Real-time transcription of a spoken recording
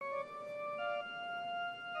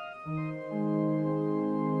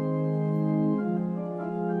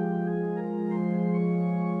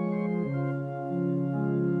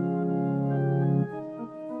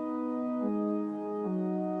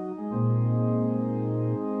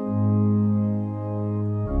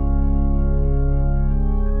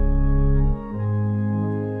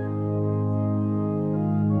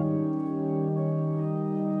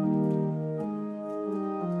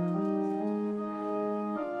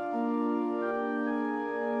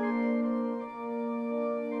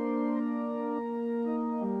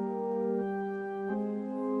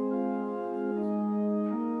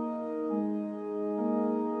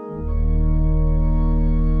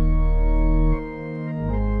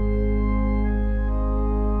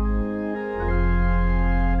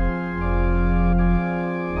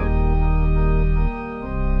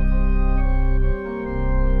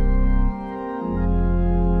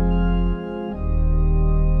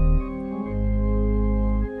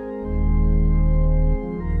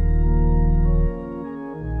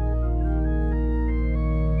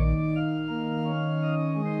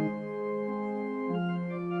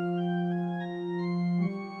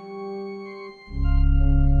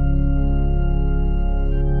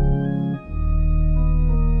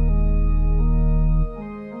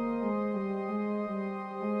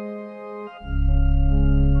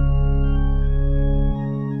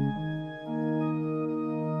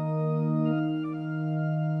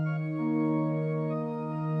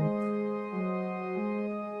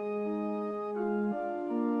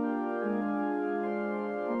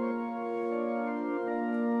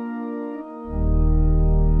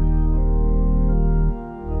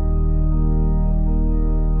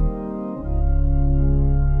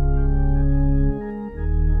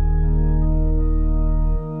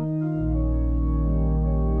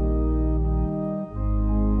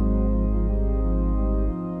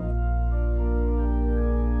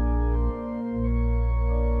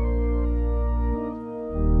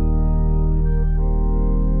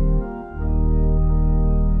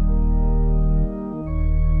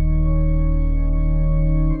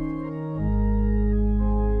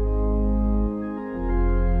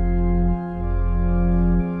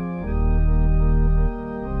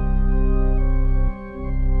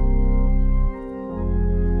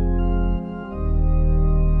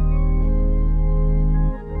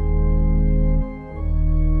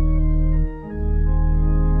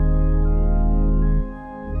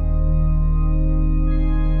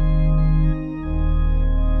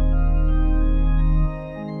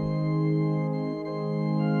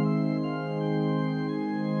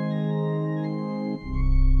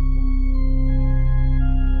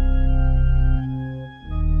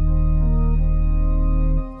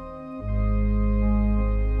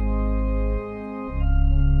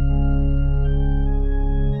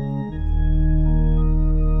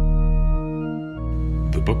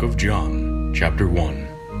the book of John, chapter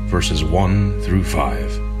 1, verses 1 through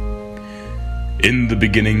 5. In the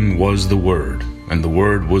beginning was the Word, and the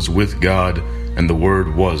Word was with God, and the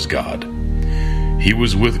Word was God. He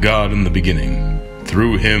was with God in the beginning.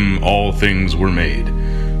 Through him all things were made.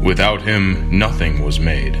 Without him nothing was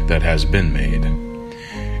made that has been made.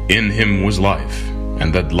 In him was life,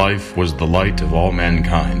 and that life was the light of all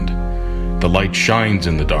mankind. The light shines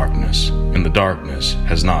in the darkness, and the darkness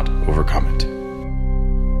has not overcome it.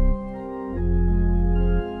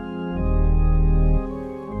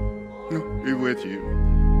 Be with you.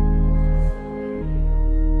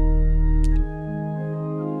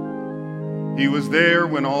 He was there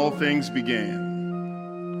when all things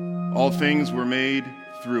began. All things were made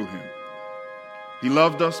through him. He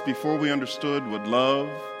loved us before we understood what love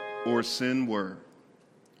or sin were.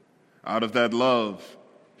 Out of that love,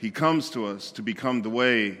 he comes to us to become the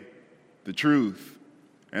way, the truth,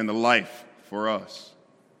 and the life for us.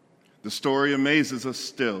 The story amazes us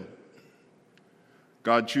still.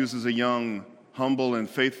 God chooses a young, humble, and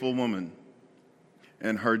faithful woman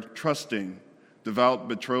and her trusting, devout,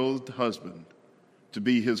 betrothed husband to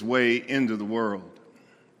be his way into the world.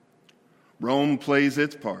 Rome plays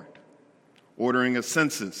its part, ordering a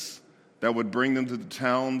census that would bring them to the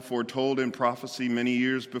town foretold in prophecy many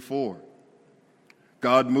years before.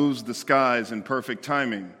 God moves the skies in perfect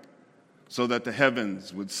timing so that the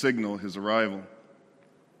heavens would signal his arrival.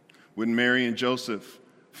 When Mary and Joseph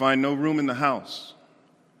find no room in the house,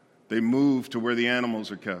 they move to where the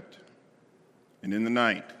animals are kept. And in the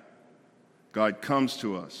night, God comes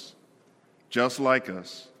to us, just like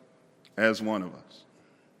us, as one of us.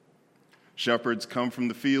 Shepherds come from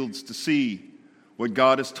the fields to see what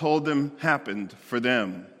God has told them happened for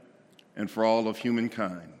them and for all of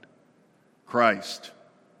humankind. Christ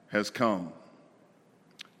has come.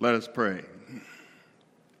 Let us pray.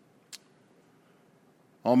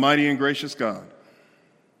 Almighty and gracious God,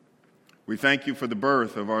 we thank you for the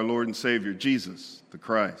birth of our Lord and Savior, Jesus the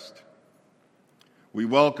Christ. We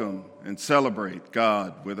welcome and celebrate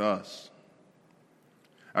God with us.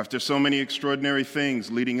 After so many extraordinary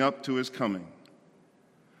things leading up to his coming,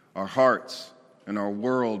 our hearts and our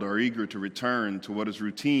world are eager to return to what is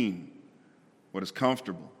routine, what is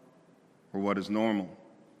comfortable, or what is normal.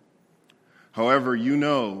 However, you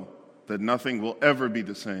know that nothing will ever be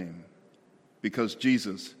the same because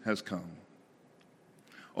Jesus has come.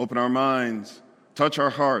 Open our minds, touch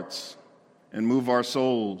our hearts, and move our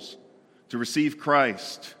souls to receive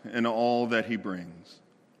Christ and all that he brings.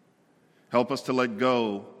 Help us to let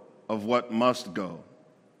go of what must go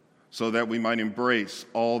so that we might embrace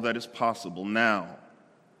all that is possible now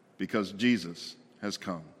because Jesus has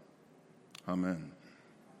come. Amen.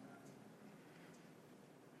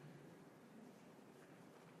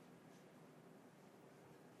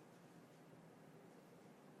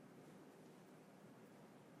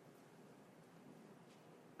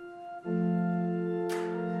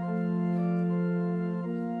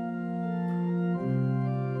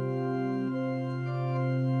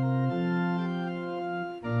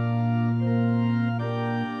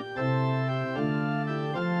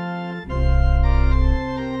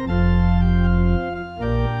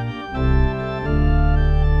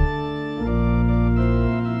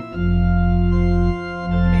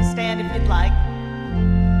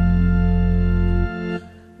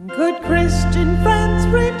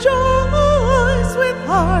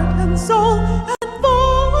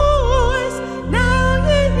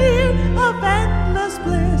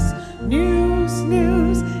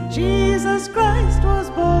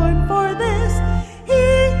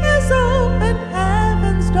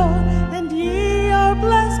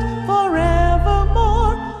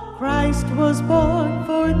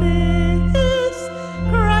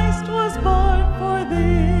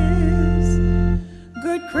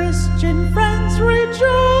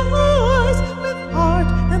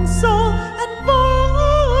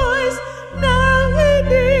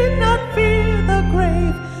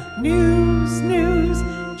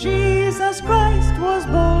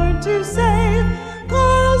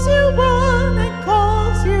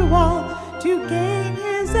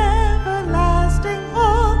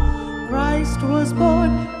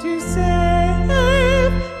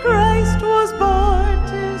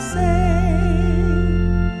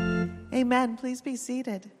 Please be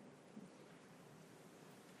seated.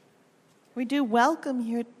 We do welcome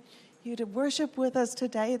you to worship with us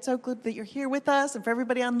today. It's so good that you're here with us, and for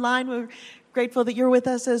everybody online, we're grateful that you're with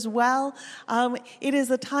us as well. It is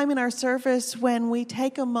a time in our service when we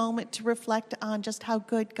take a moment to reflect on just how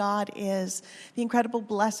good God is, the incredible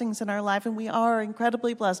blessings in our life, and we are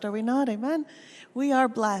incredibly blessed, are we not? Amen? We are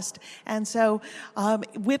blessed. And so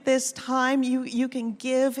with this time, you can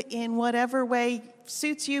give in whatever way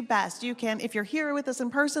suits you best. You can, if you're here with us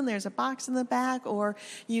in person, there's a box in the back, or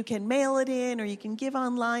you can mail it in, or you can give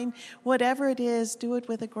online. Whatever it is, do it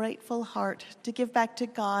with a grateful heart to give back to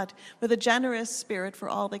God with a generous spirit for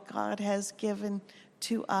all that God has given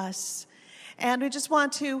to us. And we just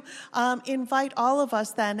want to invite all of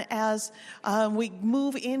us then, as we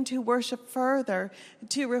move into worship further,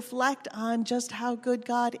 to reflect on just how good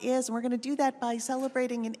God is. And we're going to do that by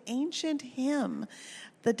celebrating an ancient hymn,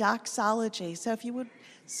 the doxology. So if you would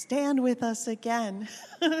stand with us again.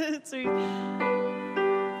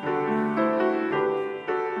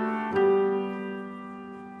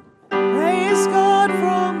 Praise God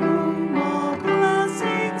from whom all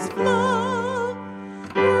blessings flow.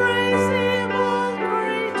 Praise him, all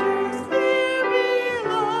creatures here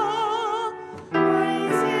below.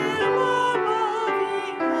 Praise him above,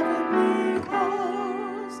 ye heavenly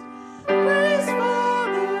host. Praise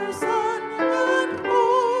Father, Son, and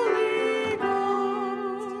Holy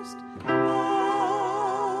Ghost. Amen.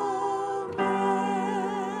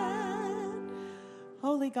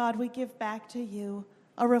 Holy God, we give back to you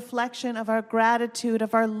a reflection of our gratitude,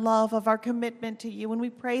 of our love, of our commitment to you. And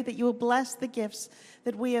we pray that you will bless the gifts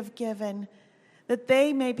that we have given, that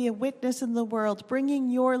they may be a witness in the world,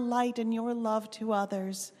 bringing your light and your love to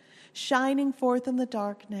others, shining forth in the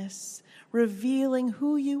darkness, revealing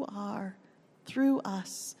who you are through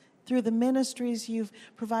us, through the ministries you've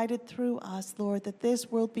provided through us, Lord, that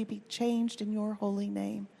this world be changed in your holy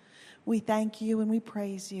name. We thank you and we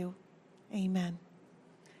praise you. Amen.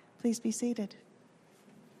 Please be seated.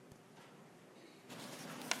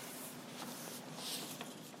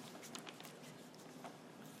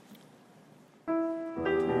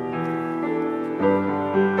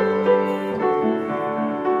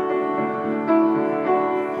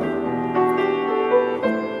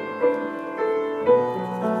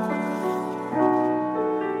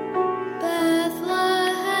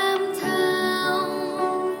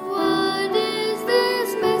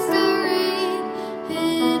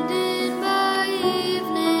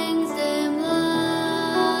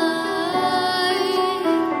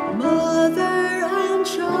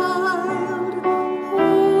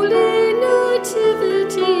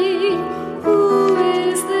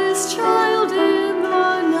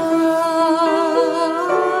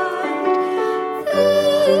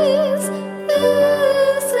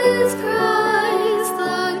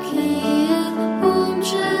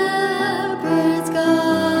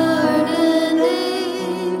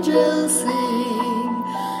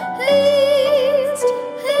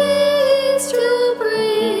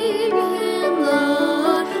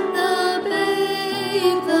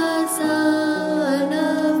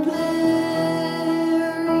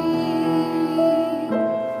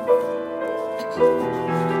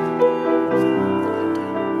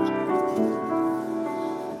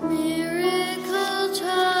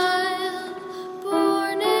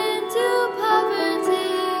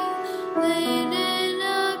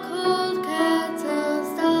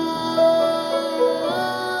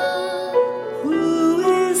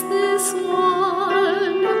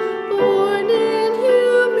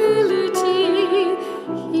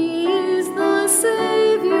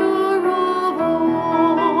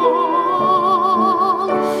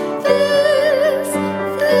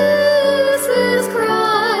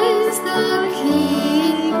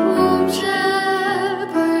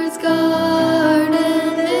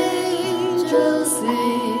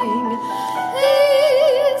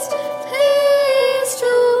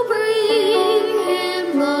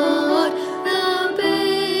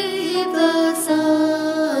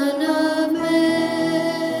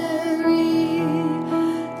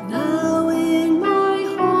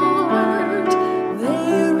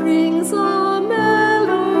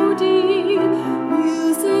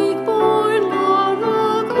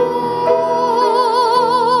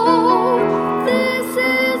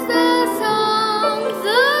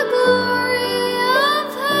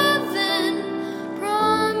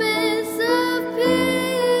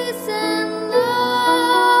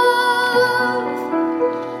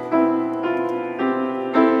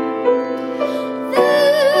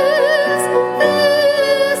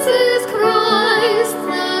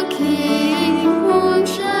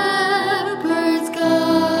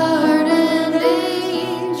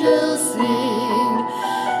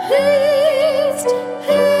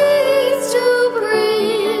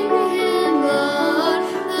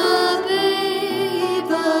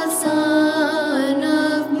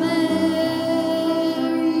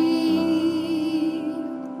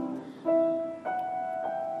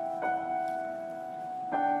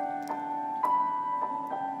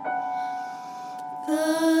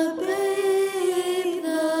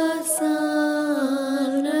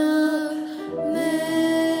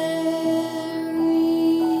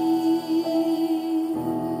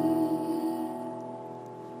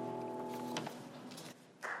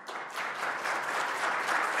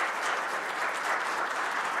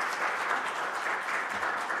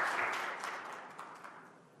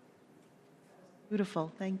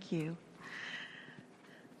 Beautiful. Thank you.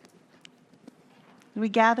 We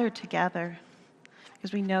gather together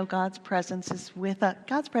because we know God's presence is with us.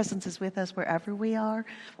 God's presence is with us wherever we are.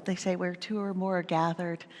 They say where two or more are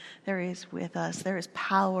gathered, there is with us. There is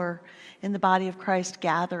power in the body of Christ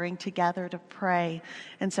gathering together to pray.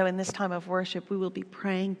 And so in this time of worship, we will be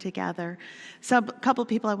praying together. So a couple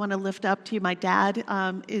people I want to lift up to you. My dad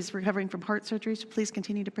is recovering from heart surgery, so please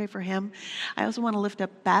continue to pray for him. I also want to lift up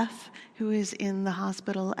Beth, who is in the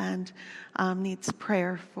hospital and needs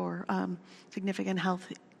prayer for significant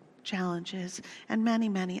health challenges, and many,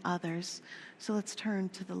 many others. So let's turn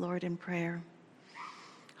to the Lord in prayer.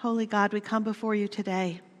 Holy God, we come before you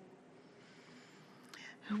today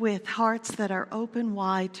with hearts that are open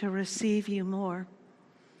wide to receive you more.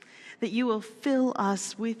 That you will fill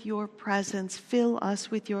us with your presence, fill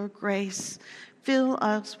us with your grace, fill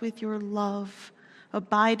us with your love,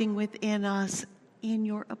 abiding within us in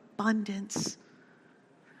your abundance.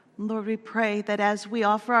 Lord, we pray that as we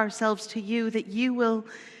offer ourselves to you, that you will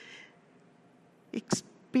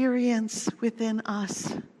experience within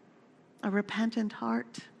us a repentant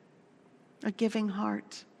heart, a giving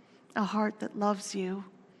heart, a heart that loves you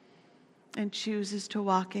and chooses to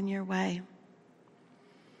walk in your way.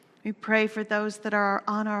 We pray for those that are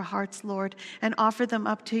on our hearts, Lord, and offer them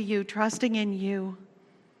up to you, trusting in you.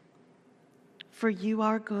 For you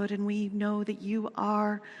are good, and we know that you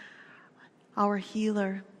are our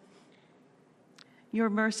healer. Your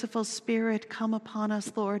merciful Spirit, come upon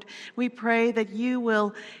us, Lord. We pray that you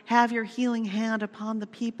will have your healing hand upon the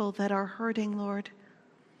people that are hurting, Lord.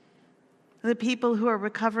 The people who are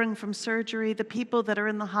recovering from surgery, the people that are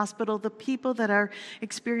in the hospital, the people that are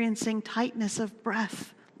experiencing tightness of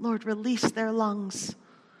breath. Lord, release their lungs.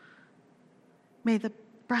 May the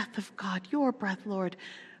breath of God, your breath, Lord,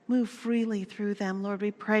 move freely through them. Lord,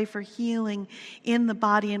 we pray for healing in the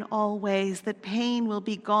body in all ways, that pain will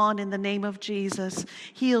be gone in the name of Jesus,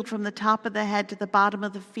 healed from the top of the head to the bottom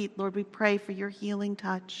of the feet. Lord, we pray for your healing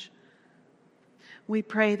touch. We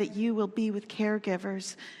pray that you will be with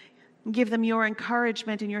caregivers, give them your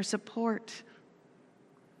encouragement and your support.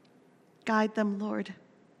 Guide them, Lord,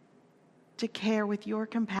 to care with your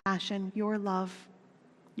compassion, your love,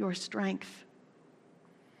 your strength.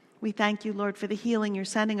 We thank you, Lord, for the healing you're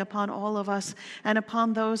sending upon all of us and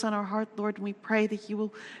upon those on our heart, Lord. And we pray that you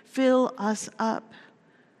will fill us up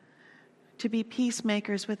to be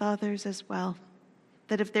peacemakers with others as well.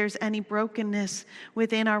 That if there's any brokenness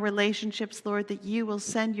within our relationships, Lord, that you will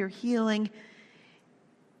send your healing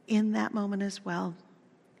in that moment as well.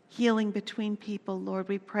 Healing between people, Lord.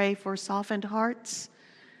 We pray for softened hearts,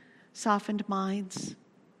 softened minds,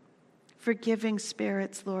 forgiving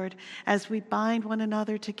spirits, Lord, as we bind one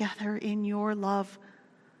another together in your love.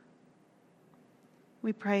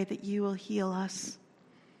 We pray that you will heal us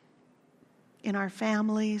in our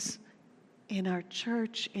families, in our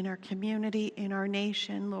church, in our community, in our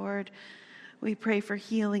nation, Lord. We pray for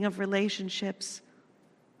healing of relationships.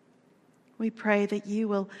 We pray that you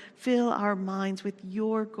will fill our minds with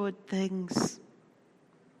your good things,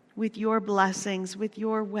 with your blessings, with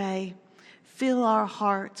your way. Fill our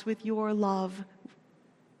hearts with your love,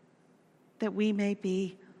 that we may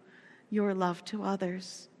be your love to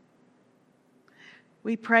others.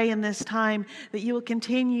 We pray in this time that you will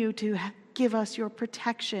continue to give us your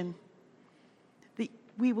protection, that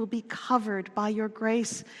we will be covered by your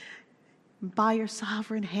grace, by your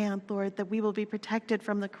sovereign hand, Lord, that we will be protected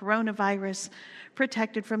from the coronavirus,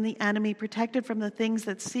 protected from the enemy, protected from the things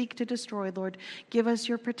that seek to destroy, Lord. Give us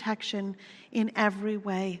your protection in every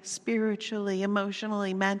way, spiritually,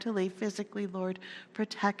 emotionally, mentally, physically, Lord.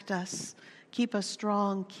 Protect us. Keep us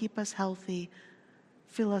strong. Keep us healthy.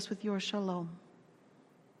 Fill us with your shalom.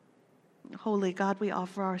 Holy God, we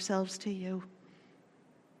offer ourselves to you.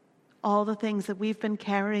 All the things that we've been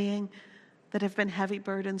carrying that have been heavy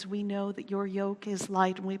burdens, we know that your yoke is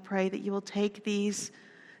light, and we pray that you will take these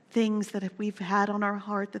things that we've had on our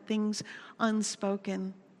heart, the things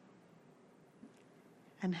unspoken,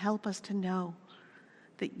 and help us to know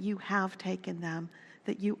that you have taken them,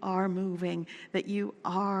 that you are moving, that you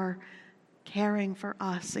are caring for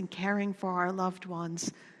us and caring for our loved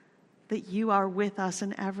ones, that you are with us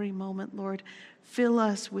in every moment, Lord. Fill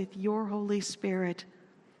us with your Holy Spirit.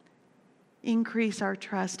 Increase our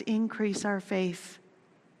trust, increase our faith.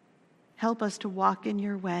 Help us to walk in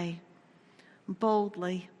your way,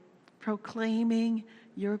 boldly, proclaiming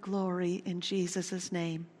your glory in Jesus'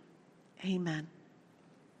 name. Amen.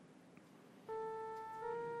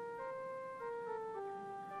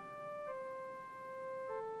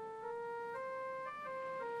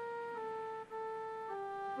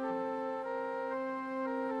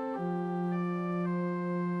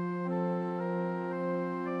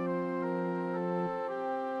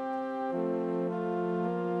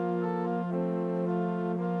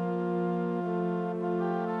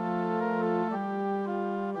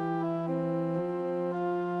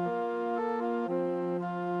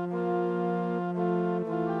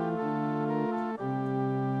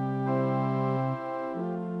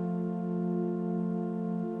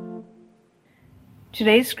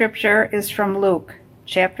 Today's scripture is from Luke,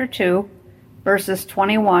 chapter 2, verses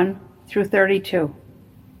 21 through 32.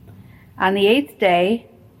 On the 8th day,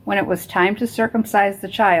 when it was time to circumcise the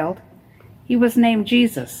child, he was named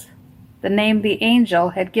Jesus, the name the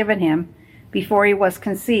angel had given him before he was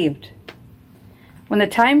conceived. When the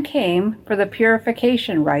time came for the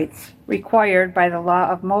purification rites required by the law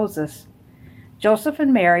of Moses, Joseph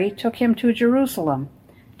and Mary took him to Jerusalem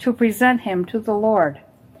to present him to the Lord.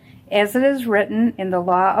 As it is written in the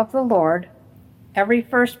law of the Lord, every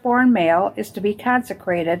firstborn male is to be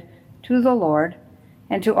consecrated to the Lord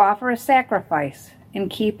and to offer a sacrifice in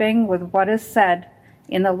keeping with what is said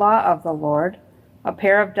in the law of the Lord, a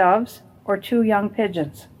pair of doves or 2 young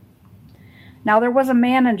pigeons. Now there was a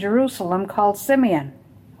man in Jerusalem called Simeon,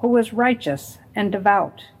 who was righteous and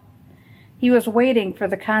devout. He was waiting for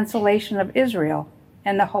the consolation of Israel,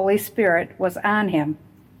 and the Holy Spirit was on him.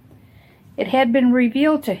 It had been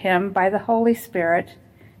revealed to him by the Holy Spirit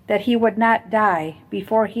that he would not die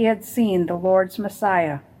before he had seen the Lord's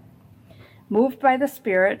Messiah. Moved by the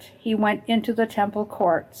Spirit, he went into the temple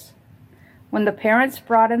courts. When the parents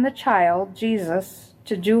brought in the child, Jesus,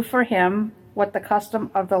 to do for him what the custom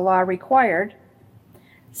of the law required,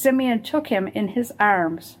 Simeon took him in his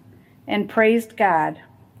arms and praised God,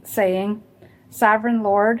 saying, "Sovereign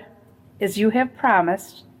Lord, as you have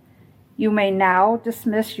promised, you may now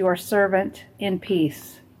dismiss your servant in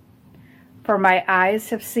peace. For my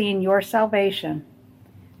eyes have seen your salvation,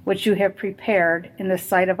 which you have prepared in the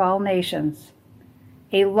sight of all nations,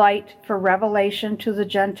 a light for revelation to the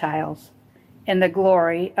Gentiles, and the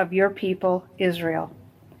glory of your people Israel."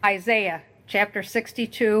 Isaiah chapter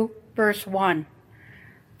 62, verse 1.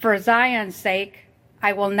 For Zion's sake,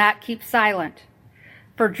 I will not keep silent.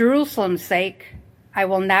 For Jerusalem's sake, I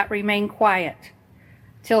will not remain quiet,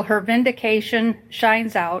 till her vindication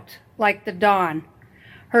shines out like the dawn,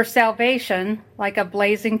 her salvation like a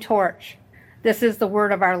blazing torch. This is the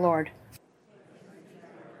word of our Lord.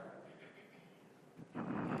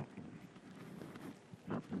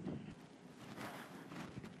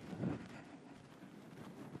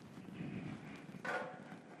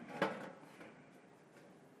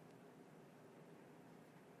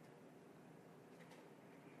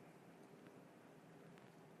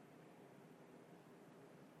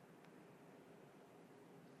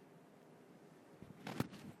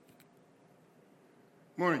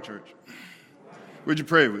 Morning, church. Would you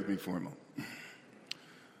pray with me for a moment?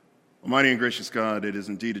 Almighty and gracious God, it is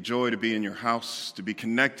indeed a joy to be in your house, to be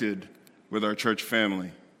connected with our church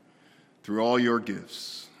family through all your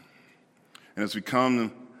gifts. And as we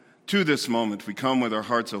come to this moment, we come with our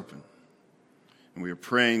hearts open. And we are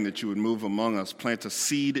praying that you would move among us, plant a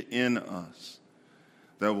seed in us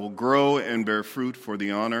that will grow and bear fruit for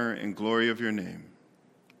the honor and glory of your name.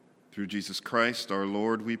 Through Jesus Christ, our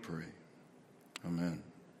Lord, we pray. Amen.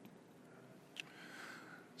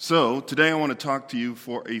 So, today I want to talk to you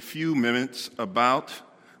for a few minutes about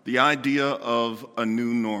the idea of a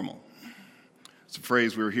new normal. It's a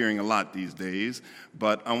phrase we're hearing a lot these days,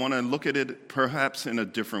 but I want to look at it perhaps in a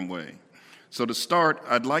different way. So to start,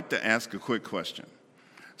 I'd like to ask a quick question.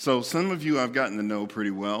 So some of you I've gotten to know pretty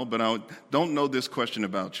well, but I don't know this question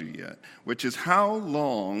about you yet, which is how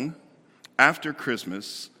long after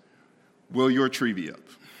Christmas will your tree be up?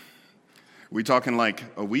 Are we talking like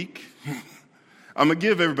a week? I'm going to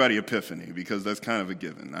give everybody Epiphany because that's kind of a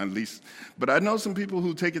given, at least. But I know some people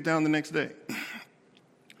who take it down the next day.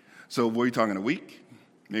 So were you talking a week?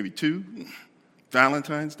 Maybe 2?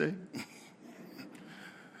 Valentine's Day?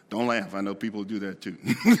 Don't laugh. I know people do that too.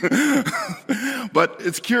 But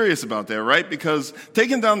it's curious about that, right? Because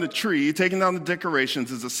taking down the tree, taking down the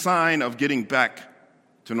decorations is a sign of getting back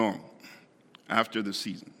to normal after the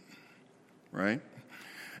season, right?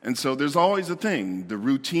 And so there's always a thing. The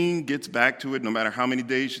routine gets back to it. No matter how many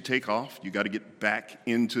days you take off, you got to get back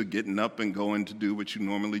into getting up and going to do what you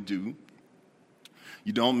normally do.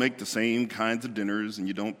 You don't make the same kinds of dinners, and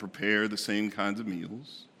you don't prepare the same kinds of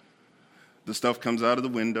meals. The stuff comes out of the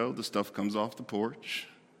window. The stuff comes off the porch.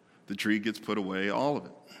 The tree gets put away, all of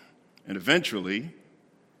it. And eventually,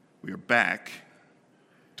 we are back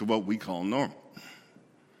to what we call normal.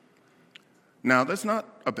 Now, that's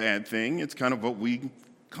not a bad thing. It's kind of what we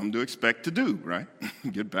come to expect to do, right?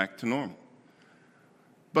 Get back to normal.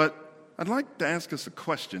 But I'd like to ask us a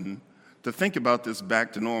question to think about this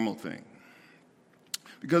back to normal thing.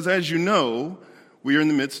 Because as you know, we are in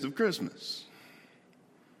the midst of Christmas.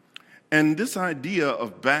 And this idea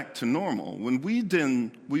of back to normal, when we've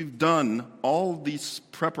done all this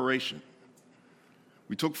preparation,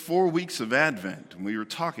 we took 4 weeks of Advent and we were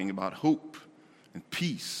talking about hope and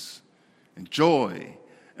peace and joy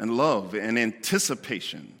and love and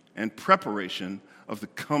anticipation and preparation of the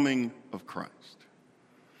coming of Christ.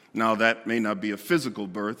 Now, that may not be a physical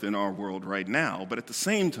birth in our world right now, but at the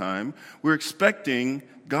same time, we're expecting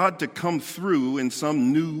God to come through in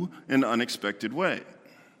some new and unexpected way.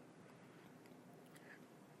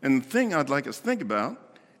 And the thing I'd like us to think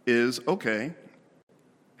about is, okay,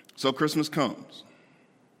 so Christmas comes.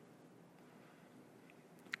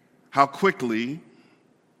 How quickly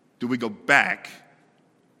do we go back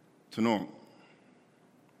to normal?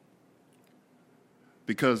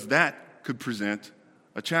 Because that could present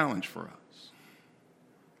a challenge for us.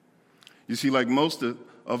 You see, like most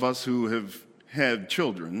of us who have had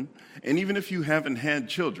children, and even if you haven't had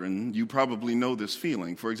children, you probably know this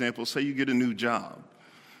feeling. For example, say you get a new job.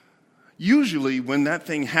 Usually when that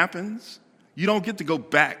thing happens, you don't get to go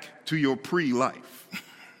back to your pre-life.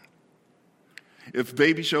 If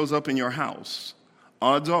baby shows up in your house,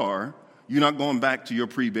 odds are you're not going back to your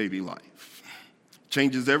pre-baby life.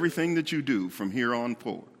 Changes everything that you do from here on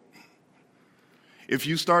forward. If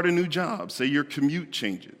you start a new job, say your commute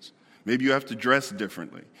changes, maybe you have to dress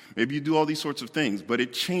differently, maybe you do all these sorts of things, but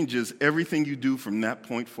it changes everything you do from that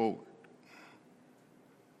point forward.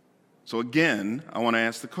 So again, I want to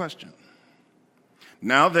ask the question.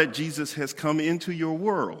 Now that Jesus has come into your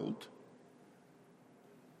world,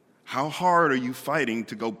 how hard are you fighting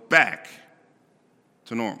to go back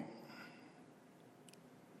to normal?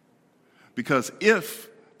 Because if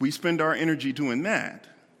we spend our energy doing that,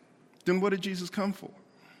 then what did Jesus come for?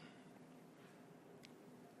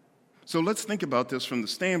 So let's think about this from the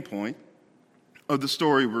standpoint of the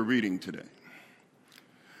story we're reading today.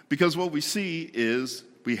 Because what we see is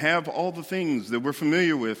we have all the things that we're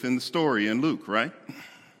familiar with in the story in Luke, right?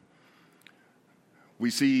 We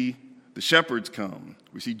see the shepherds come.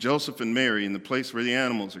 We see Joseph and Mary in the place where the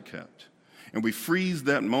animals are kept. And we freeze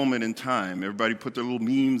that moment in time. Everybody put their little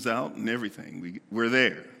memes out and everything. We're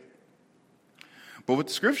there. But what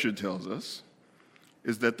the scripture tells us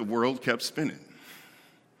is that the world kept spinning.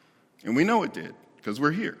 And we know it did, because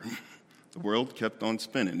we're here. The world kept on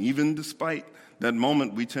spinning. Even despite that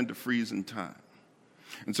moment, we tend to freeze in time.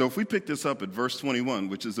 And so if we pick this up at verse 21,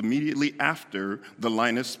 which is immediately after the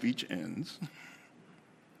Linus speech ends,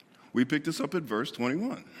 we pick this up at verse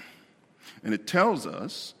 21. And it tells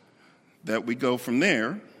us that we go from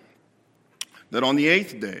there, that on the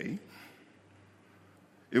 8th day,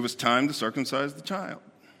 it was time to circumcise the child.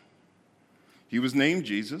 He was named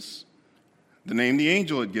Jesus, the name the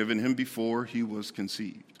angel had given him before he was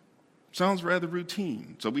conceived. Sounds rather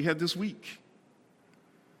routine. So we had this week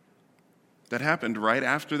that happened right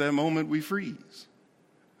after that moment we freeze.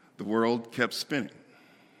 The world kept spinning.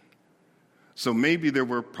 So maybe there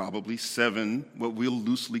were probably 7, what we'll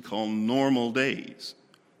loosely call normal days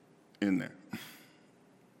in there.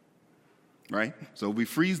 Right? So we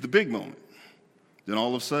freeze the big moment. Then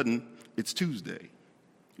all of a sudden, it's Tuesday,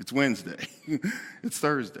 it's Wednesday, it's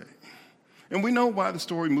Thursday. And we know why the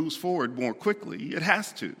story moves forward more quickly. It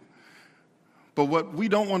has to. But what we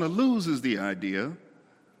don't want to lose is the idea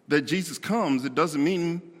that Jesus comes. It doesn't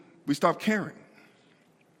mean we stop caring.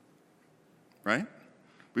 Right?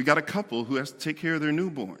 We got a couple who has to take care of their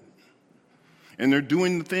newborn. And they're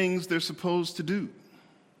doing the things they're supposed to do.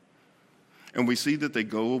 And we see that they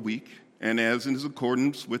go a week, and as in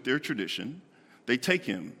accordance with their tradition, they take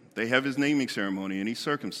him, they have his naming ceremony, and he's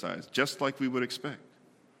circumcised, just like we would expect.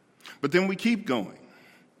 But then we keep going.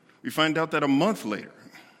 We find out that a month later,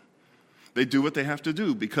 they do what they have to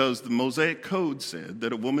do because the Mosaic Code said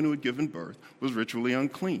that a woman who had given birth was ritually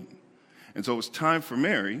unclean. And so it was time for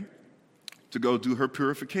Mary to go do her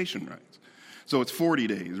purification rites. So it's 40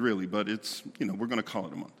 days, really, but it's, we're going to call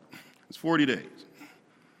it a month. It's 40 days.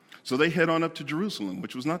 So they head on up to Jerusalem,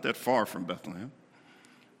 which was not that far from Bethlehem.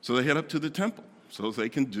 So they head up to the temple so they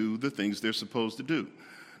can do the things they're supposed to do.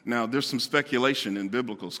 Now, there's some speculation in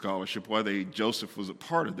biblical scholarship why Joseph was a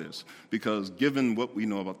part of this, because given what we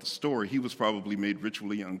know about the story, he was probably made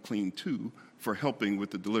ritually unclean too for helping with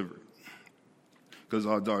the delivery, because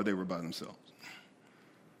odds are they were by themselves.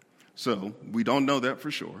 So we don't know that for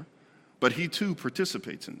sure, but he too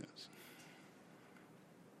participates in this.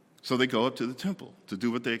 So they go up to the temple to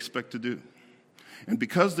do what they expect to do. And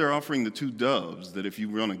because they're offering the 2 doves, that if you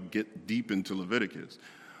want to get deep into Leviticus,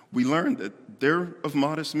 we learned that they're of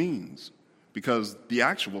modest means because the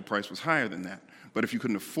actual price was higher than that. But if you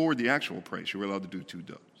couldn't afford the actual price, you were allowed to do 2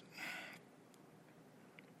 doves.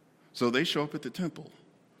 So they show up at the temple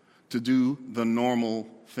to do the normal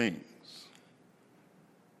things.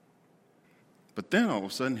 But then all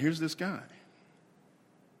of a sudden, here's this guy.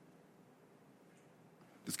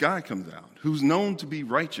 This guy comes out who's known to be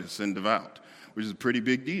righteous and devout, which is a pretty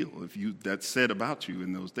big deal if that's said about you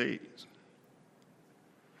in those days.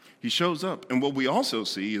 He shows up. And what we also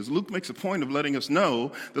see is Luke makes a point of letting us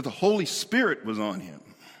know that the Holy Spirit was on him.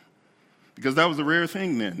 Because that was a rare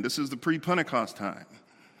thing then. This is the pre-Pentecost time.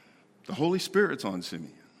 The Holy Spirit's on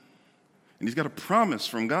Simeon. And he's got a promise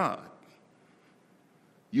from God.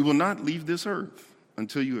 You will not leave this earth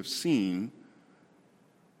until you have seen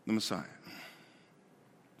the Messiah.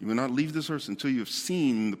 You will not leave this earth until you have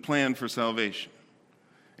seen the plan for salvation.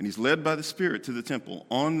 And he's led by the Spirit to the temple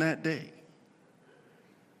on that day.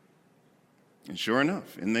 And sure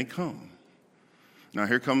enough, in they come. Now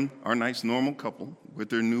here come our nice normal couple with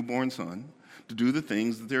their newborn son to do the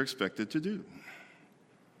things that they're expected to do.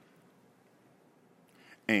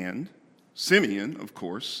 And Simeon, of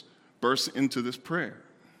course, bursts into this prayer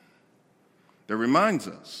that reminds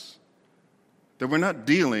us that we're not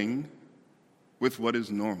dealing with what is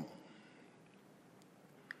normal.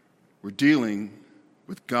 We're dealing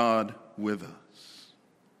with God with us.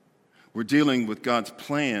 We're dealing with God's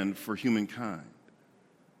plan for humankind.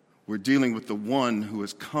 We're dealing with the one who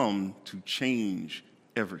has come to change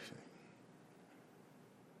everything.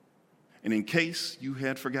 And in case you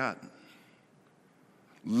had forgotten,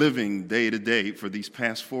 living day to day for these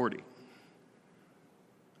past 40,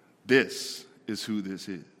 this is who this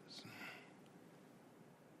is.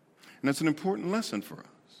 And that's an important lesson for us.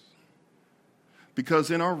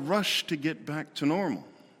 Because in our rush to get back to normal,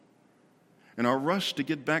 in our rush to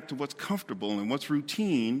get back to what's comfortable and what's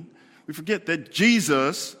routine, we forget that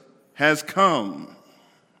Jesus has come.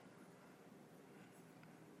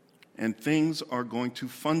 And things are going to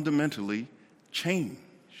fundamentally change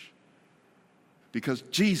because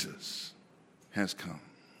Jesus has come.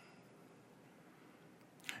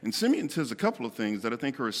 And Simeon says a couple of things that I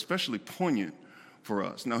think are especially poignant for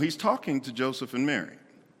us. Now, he's talking to Joseph and Mary.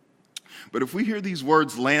 But if we hear these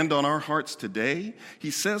words land on our hearts today,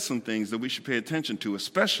 he says some things that we should pay attention to,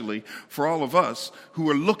 especially for all of us who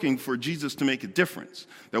are looking for Jesus to make a difference.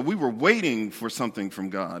 That we were waiting for something from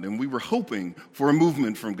God, and we were hoping for a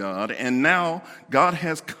movement from God, and now God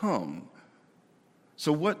has come.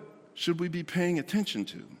 So what should we be paying attention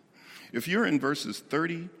to? If you're in verses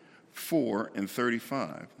 34 and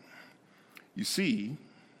 35, you see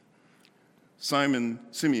Simeon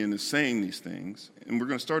is saying these things, and we're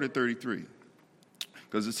going to start at 33.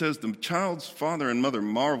 Because it says, the child's father and mother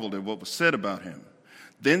marveled at what was said about him.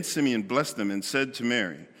 Then Simeon blessed them and said to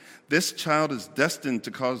Mary, this child is destined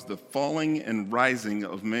to cause the falling and rising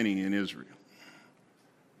of many in Israel,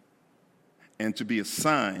 and to be a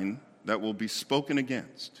sign that will be spoken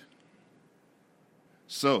against,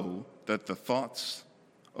 so that the thoughts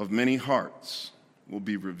of many hearts will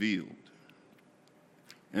be revealed,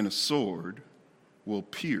 and a sword will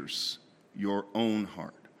pierce your own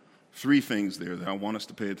heart. Three things there that I want us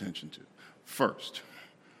to pay attention to. First,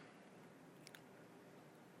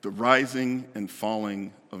 the rising and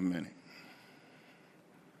falling of many.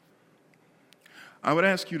 I would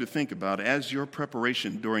ask you to think about, as your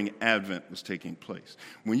preparation during Advent was taking place,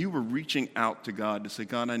 when you were reaching out to God to say,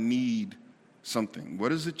 God, I need something.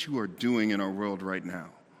 What is it you are doing in our world right now?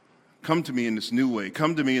 Come to me in this new way.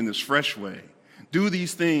 Come to me in this fresh way. Do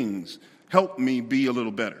these things. Help me be a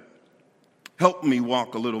little better. Help me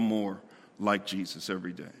walk a little more like Jesus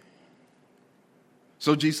every day.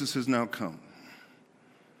 So Jesus has now come.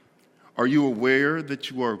 Are you aware that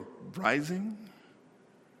you are rising?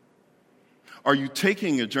 Are you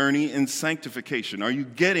taking a journey in sanctification? Are you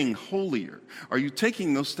getting holier? Are you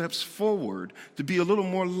taking those steps forward to be a little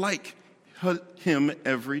more like him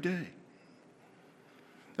every day?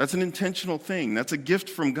 That's an intentional thing. That's a gift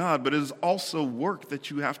from God, but it is also work that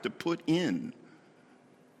you have to put in.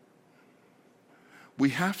 We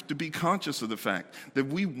have to be conscious of the fact that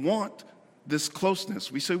we want this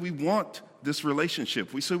closeness. We say we want this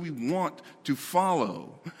relationship. We say we want to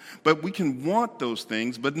follow. But we can want those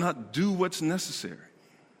things, but not do what's necessary.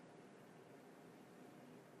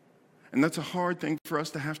 And that's a hard thing for us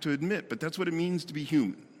to have to admit, but that's what it means to be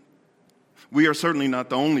human. We are certainly not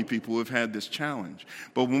the only people who have had this challenge.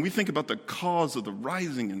 But when we think about the cause of the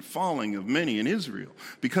rising and falling of many in Israel,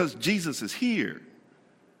 because Jesus is here,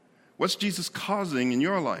 what's Jesus causing in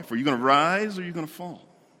your life? Are you going to rise or are you going to fall?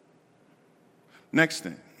 Next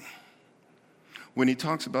thing, when he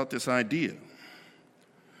talks about this idea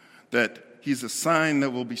that he's a sign that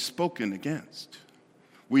will be spoken against,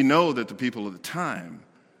 we know that the people of the time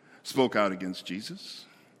spoke out against Jesus.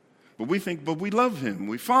 But we think, but we love him,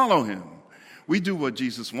 we follow him. We do what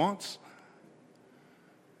Jesus wants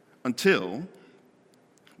until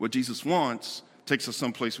what Jesus wants takes us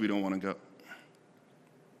someplace we don't want to go.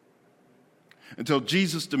 until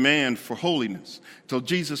Jesus' demand for holiness, until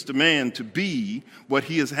Jesus' demand to be what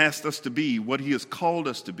he has asked us to be, what he has called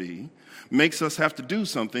us to be, makes us have to do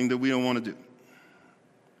something that we don't want to do.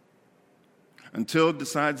 Until it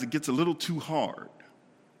decides it gets a little too hard.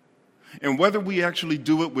 And whether we actually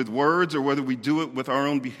do it with words or whether we do it with our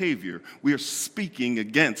own behavior, we are speaking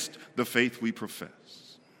against the faith we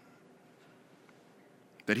profess.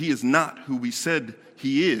 That he is not who we said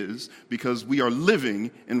he is because we are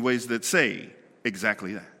living in ways that say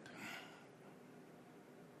exactly that.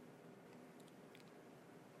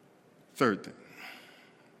 Third thing.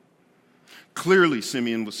 Clearly,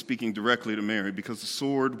 Simeon was speaking directly to Mary because the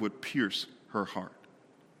sword would pierce her heart.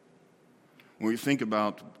 When we think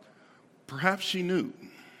about, perhaps she knew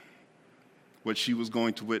what she was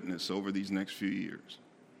going to witness over these next few years.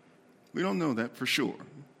 We don't know that for sure,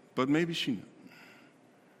 but maybe she knew.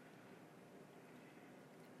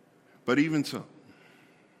 But even so,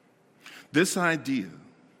 this idea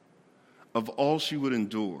of all she would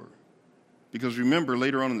endure, because remember,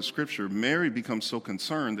 later on in the scripture, Mary becomes so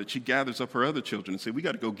concerned that she gathers up her other children and says, we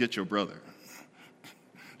got to go get your brother.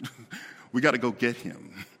 We got to go get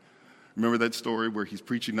him. Remember that story where he's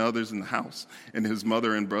preaching to others in the house and his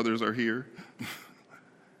mother and brothers are here?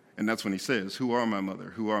 And that's when he says, who are my mother?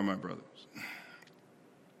 Who are my brothers?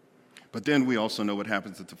 But then we also know what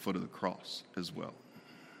happens at the foot of the cross as well.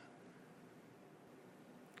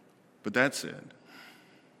 But that said,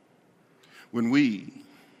 when we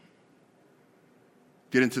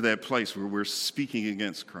get into that place where we're speaking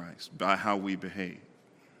against Christ by how we behave,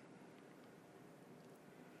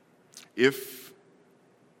 if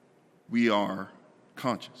we are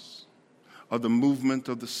conscious of the movement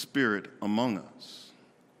of the Spirit among us,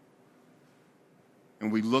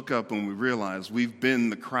 and we look up and we realize we've been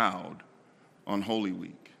the crowd on Holy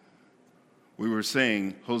Week. We were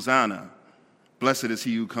saying, Hosanna, blessed is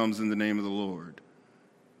he who comes in the name of the Lord.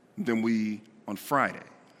 Then we, on Friday,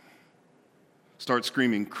 start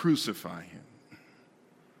screaming, crucify him,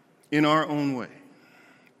 in our own way.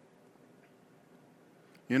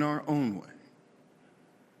 In our own way.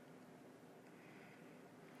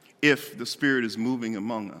 If the Spirit is moving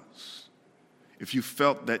among us, if you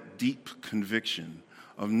felt that deep conviction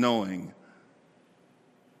of knowing,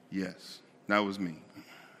 yes, that was me,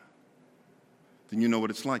 then you know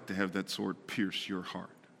what it's like to have that sword pierce your heart.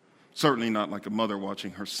 Certainly not like a mother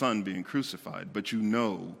watching her son being crucified, but you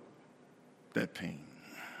know that pain.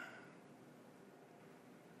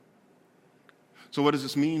 So what does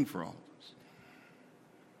this mean for all of us?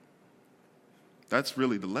 That's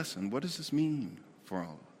really the lesson. What does this mean for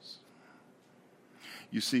all of us?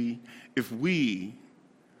 You see, if we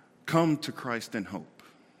come to Christ in hope,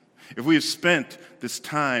 if we have spent this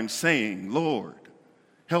time saying, Lord,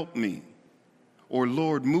 help me, or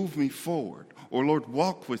Lord, move me forward, or Lord,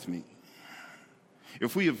 walk with me,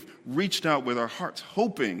 if we have reached out with our hearts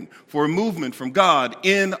hoping for a movement from God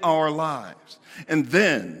in our lives, and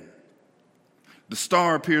then the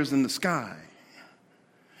star appears in the sky,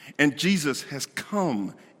 and Jesus has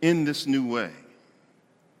come in this new way,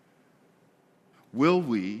 will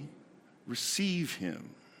we receive him?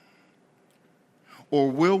 Or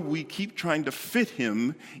will we keep trying to fit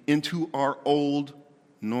him into our old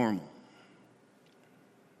normal?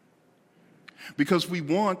 Because we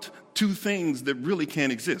want two things that really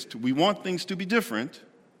can't exist. We want things to be different,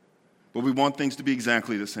 but we want things to be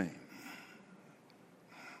exactly the same.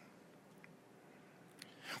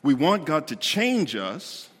 We want God to change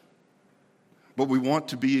us, but we want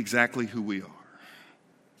to be exactly who we are.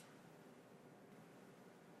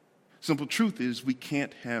 Simple truth is we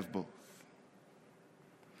can't have both.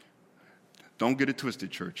 Don't get it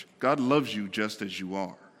twisted, church. God loves you just as you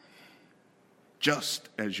are. Just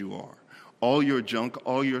as you are. All your junk,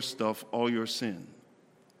 all your stuff, all your sin.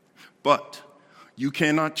 But you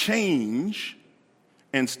cannot change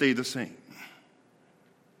and stay the same.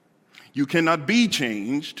 You cannot be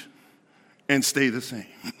changed and stay the same.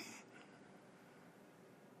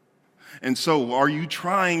 And so, are you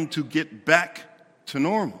trying to get back to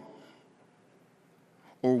normal?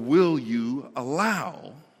 Or will you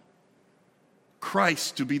allow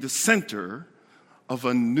Christ to be the center of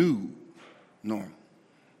a new normal?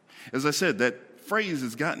 As I said, that phrase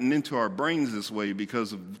has gotten into our brains this way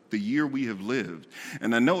because of the year we have lived.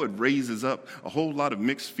 And I know it raises up a whole lot of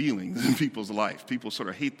mixed feelings in people's life. People sort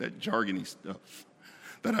of hate that jargony stuff,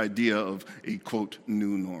 that idea of a, quote,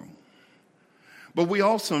 new normal. But we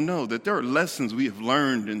also know that there are lessons we have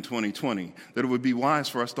learned in 2020 that it would be wise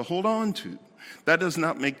for us to hold on to. That does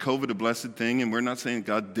not make COVID a blessed thing, and we're not saying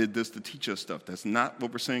God did this to teach us stuff. That's not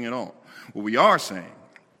what we're saying at all. What we are saying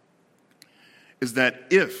is that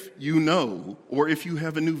if you know, or if you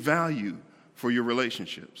have a new value for your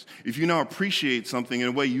relationships, if you now appreciate something in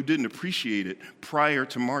a way you didn't appreciate it prior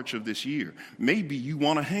to March of this year, maybe you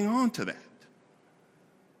want to hang on to that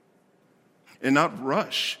and not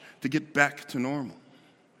rush to get back to normal.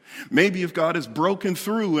 Maybe if God has broken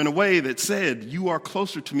through in a way that said, you are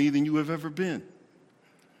closer to me than you have ever been,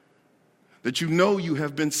 that you know you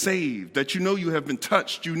have been saved, that you know you have been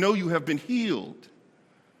touched, you know you have been healed,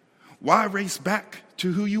 why race back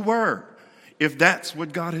to who you were if that's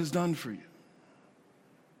what God has done for you?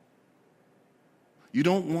 You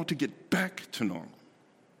don't want to get back to normal.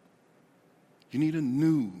 You need a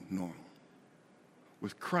new normal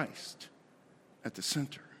with Christ at the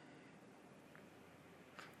center.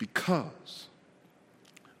 Because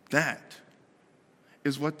that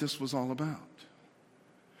is what this was all about.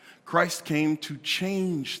 Christ came to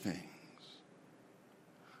change things.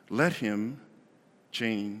 Let him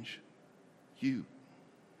change you.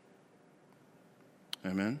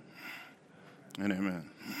 Amen and amen.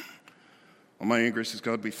 Almighty and gracious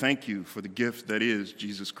God, we thank you for the gift that is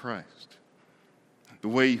Jesus Christ. The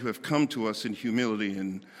way you have come to us in humility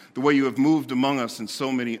and the way you have moved among us in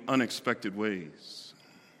so many unexpected ways.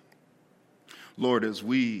 Lord, as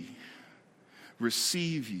we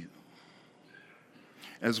receive you,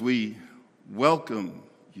 as we welcome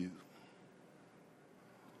you,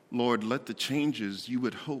 Lord, let the changes you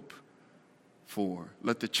would hope for,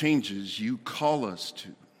 let the changes you call us to,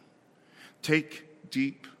 take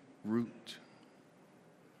deep root.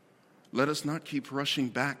 Let us not keep rushing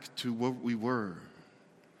back to what we were.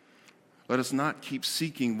 Let us not keep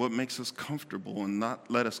seeking what makes us comfortable and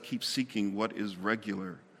not let us keep seeking what is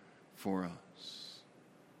regular for us.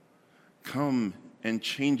 Come and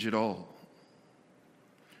change it all.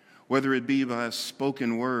 Whether it be by a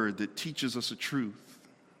spoken word that teaches us a truth,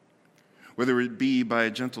 whether it be by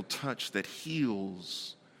a gentle touch that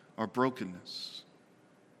heals our brokenness,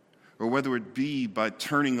 or whether it be by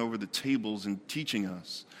turning over the tables and teaching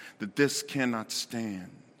us that this cannot stand,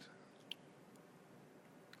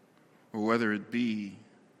 or whether it be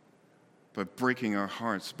by breaking our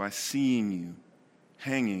hearts by seeing you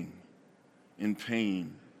hanging in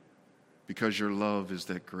pain because your love is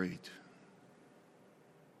that great.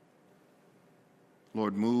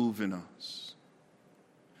 Lord, move in us.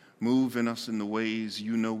 Move in us in the ways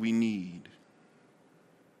you know we need.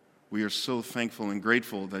 We are so thankful and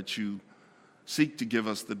grateful that you seek to give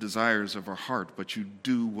us the desires of our heart, but you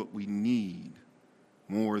do what we need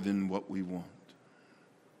more than what we want.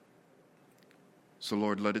 So,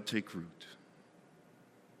 Lord, let it take root.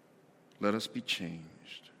 Let us be changed.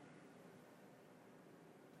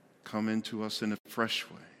 Come into us in a fresh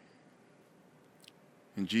way.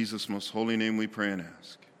 In Jesus' most holy name we pray and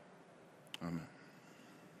ask. Amen.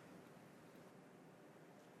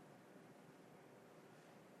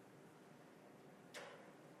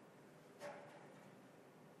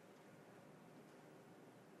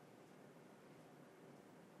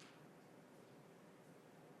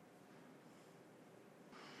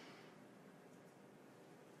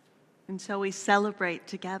 And so we celebrate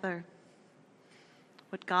together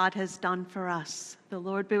what God has done for us. The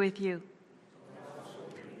Lord be with you.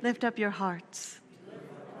 Lift up your hearts.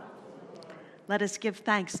 Let us give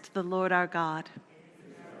thanks to the Lord our God.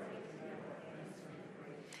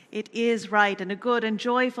 It is right and a good and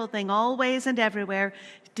joyful thing always and everywhere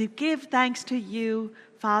to give thanks to you,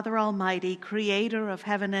 Father Almighty, creator of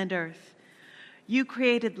heaven and earth. You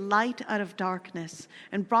created light out of darkness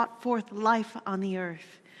and brought forth life on the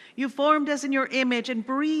earth. You formed us in your image and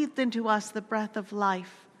breathed into us the breath of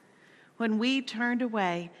life. When we turned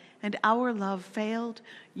away and our love failed,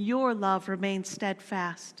 your love remained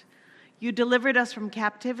steadfast. You delivered us from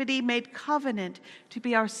captivity, made covenant to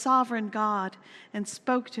be our sovereign God, and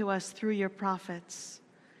spoke to us through your prophets.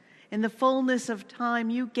 In the fullness of time,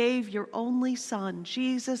 you gave your only Son,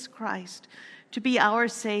 Jesus Christ, to be our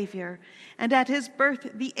Savior. And at his birth,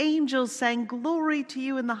 the angels sang, "Glory to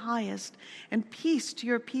you in the highest, and peace to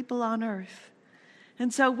your people on earth."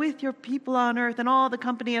 And so with your people on earth and all the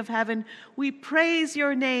company of heaven, we praise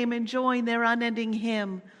your name and join their unending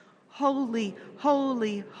hymn, "Holy,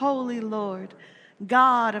 holy, holy Lord,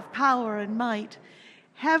 God of power and might.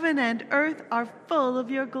 Heaven and earth are full of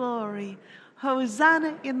your glory.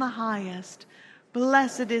 Hosanna in the highest.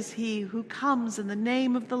 Blessed is he who comes in the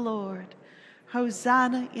name of the Lord.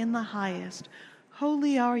 Hosanna in the highest.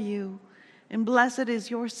 Holy are you, and blessed is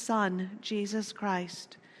your Son, Jesus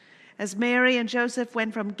Christ. As Mary and Joseph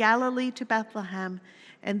went from Galilee to Bethlehem,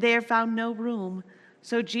 and there found no room,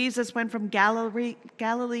 so Jesus went from Galilee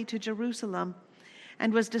to Jerusalem,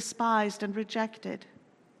 and was despised and rejected.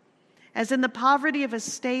 As in the poverty of a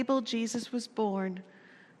stable, Jesus was born,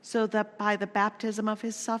 so that by the baptism of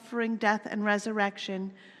his suffering, death, and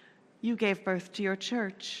resurrection, you gave birth to your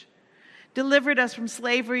church, delivered us from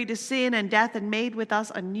slavery to sin and death, and made with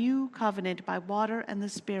us a new covenant by water and the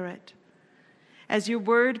Spirit. As your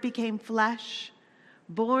word became flesh,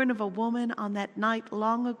 born of a woman on that night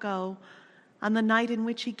long ago, on the night in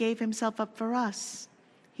which he gave himself up for us,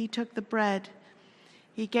 he took the bread.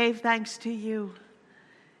 He gave thanks to you.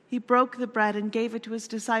 He broke the bread and gave it to his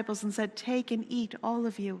disciples and said, "Take and eat, all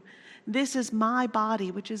of you. This is my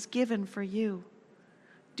body, which is given for you.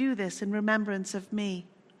 Do this in remembrance of me."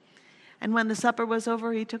 And when the supper was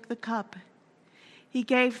over, he took the cup. He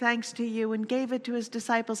gave thanks to you and gave it to his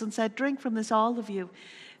disciples and said, "Drink from this, all of you.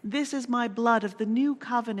 This is my blood of the new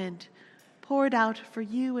covenant, poured out for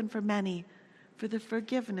you and for many, for the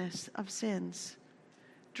forgiveness of sins.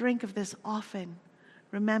 Drink of this often,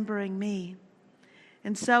 remembering me."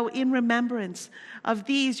 And so, in remembrance of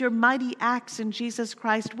these, your mighty acts in Jesus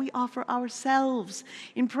Christ, we offer ourselves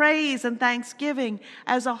in praise and thanksgiving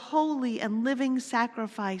as a holy and living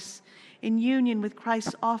sacrifice in union with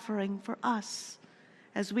Christ's offering for us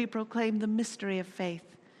as we proclaim the mystery of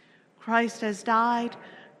faith. Christ has died.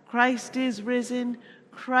 Christ is risen.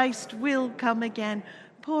 Christ will come again.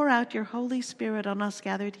 Pour out your Holy Spirit on us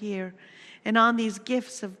gathered here and on these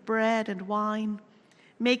gifts of bread and wine.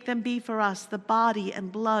 Make them be for us the body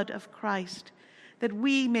and blood of Christ, that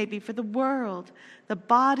we may be for the world the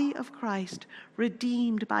body of Christ,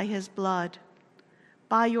 redeemed by his blood.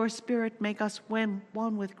 By your Spirit, make us one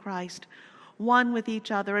with Christ, one with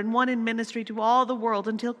each other, and one in ministry to all the world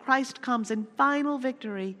until Christ comes in final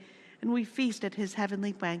victory and we feast at his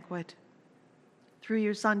heavenly banquet. Through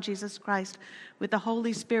your Son, Jesus Christ, with the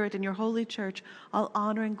Holy Spirit and your holy church, all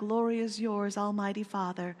honor and glory is yours, Almighty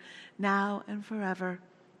Father, now and forever.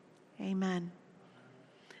 Amen.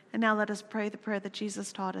 And now let us pray the prayer that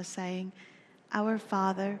Jesus taught us, saying, "Our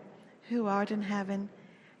Father, who art in heaven,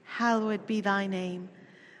 hallowed be thy name.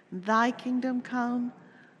 Thy kingdom come,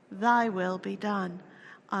 thy will be done,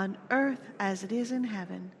 on earth as it is in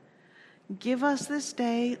heaven. Give us this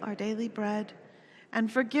day our daily bread,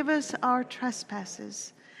 and forgive us our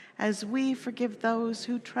trespasses, as we forgive those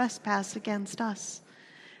who trespass against us.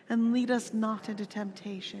 And lead us not into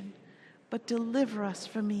temptation, but deliver us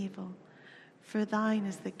from evil. For thine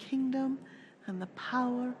is the kingdom and the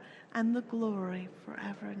power and the glory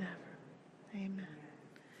forever and ever." Amen.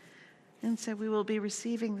 And so we will be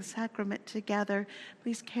receiving the sacrament together.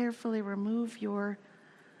 Please carefully remove your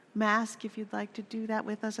mask if you'd like to do that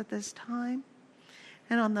with us at this time.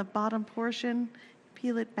 And on the bottom portion,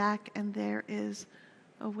 peel it back, and there is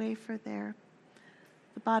a wafer there,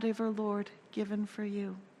 the body of our Lord given for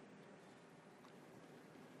you.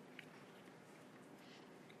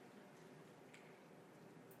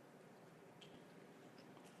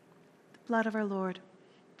 Blood of our Lord,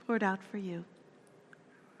 poured out for you.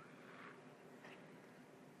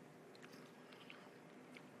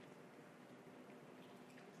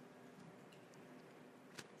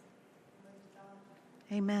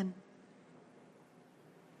 Amen.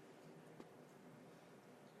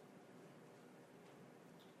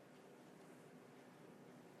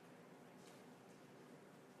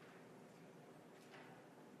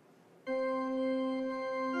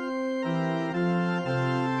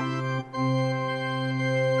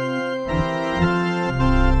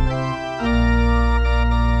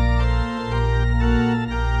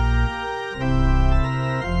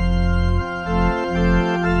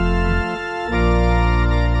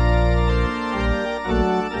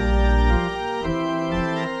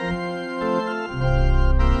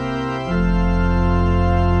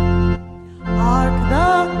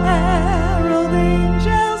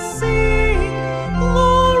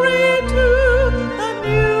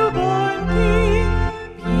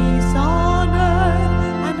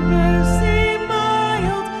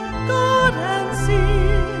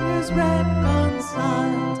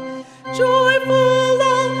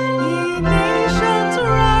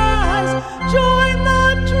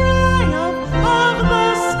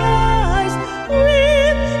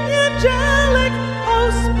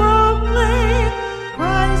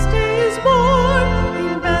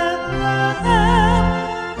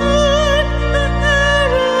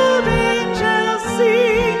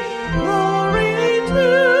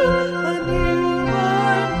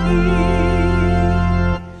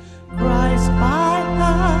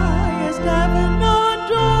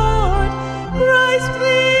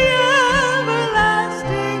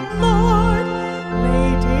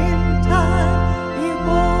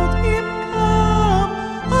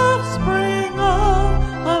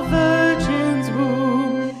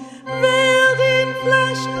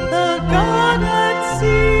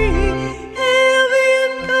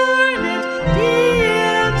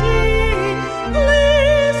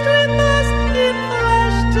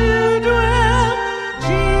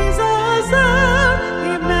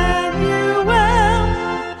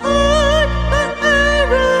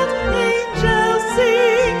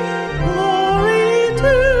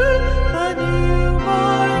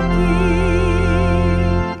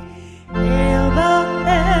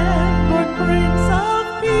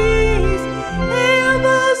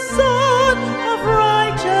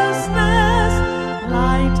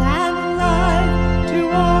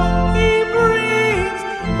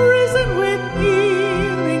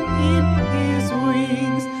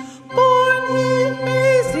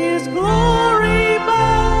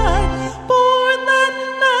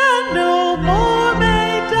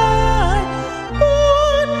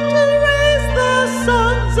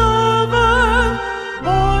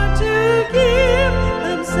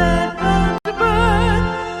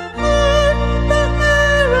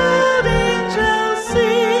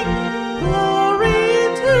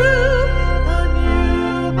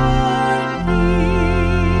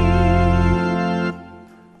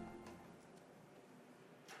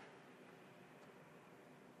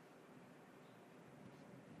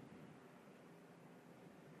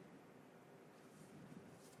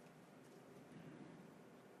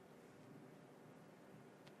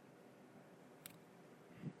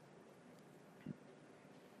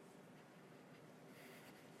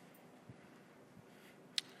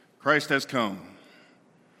 Christ has come.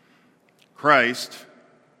 Christ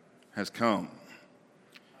has come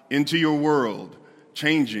into your world,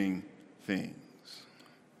 changing things.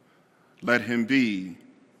 Let him be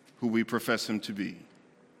who we profess him to be,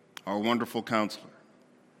 our wonderful counselor,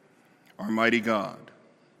 our mighty God,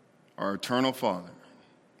 our eternal Father,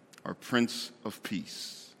 our Prince of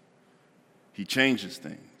Peace. He changes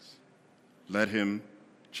things. Let him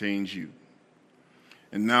change you.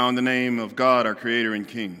 And now in the name of God, our Creator and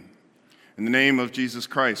King, in the name of Jesus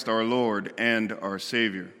Christ, our Lord and our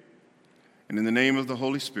Savior, and in the name of the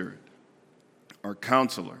Holy Spirit, our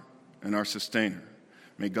Counselor and our Sustainer,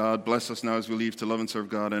 may God bless us now as we leave to love and serve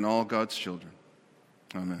God and all God's children.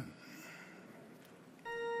 Amen.